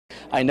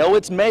I know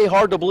it's May,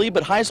 hard to believe,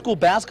 but high school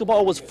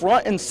basketball was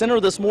front and center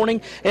this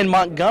morning in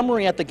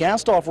Montgomery at the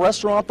Gastoff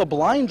Restaurant. The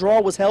blind draw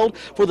was held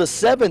for the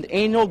 7th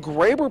annual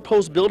Graber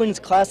Post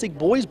Buildings Classic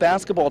Boys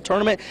Basketball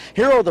Tournament.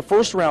 Here are the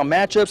first round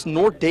matchups.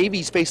 North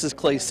Davies faces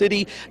Clay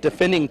City.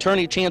 Defending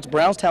tourney champs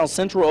Brownstown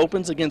Central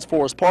opens against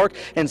Forest Park,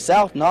 and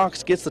South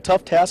Knox gets the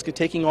tough task of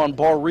taking on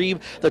Bar Reeve.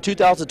 The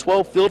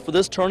 2012 field for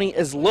this tourney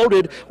is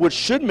loaded, which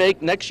should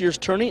make next year's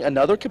tourney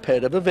another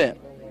competitive event.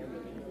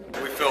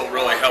 We feel it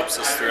really helps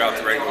us throughout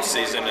the regular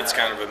season. It's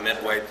kind of a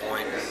midway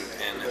point,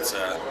 and it's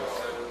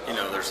you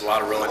know, there's a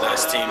lot of really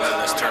nice teams in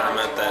this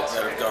tournament that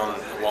have gone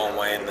a long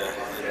way in the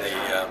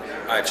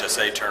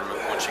IHSA tournament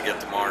once you get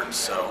to March.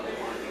 So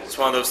it's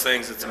one of those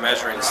things. It's a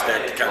measuring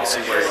stick to kind of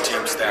see where your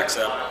team stacks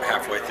up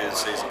halfway through the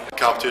season. The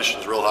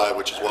competition's real high,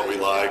 which is what we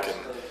like,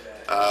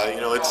 and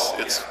you know,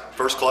 it's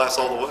first class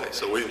all the way,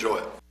 so we enjoy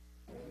it.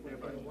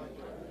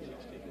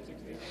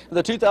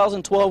 The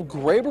 2012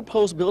 Graber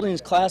Post Buildings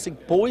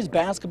Classic Boys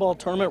Basketball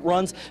Tournament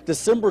runs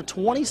December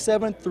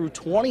 27th through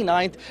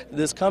 29th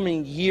this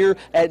coming year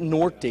at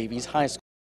North Davies High School.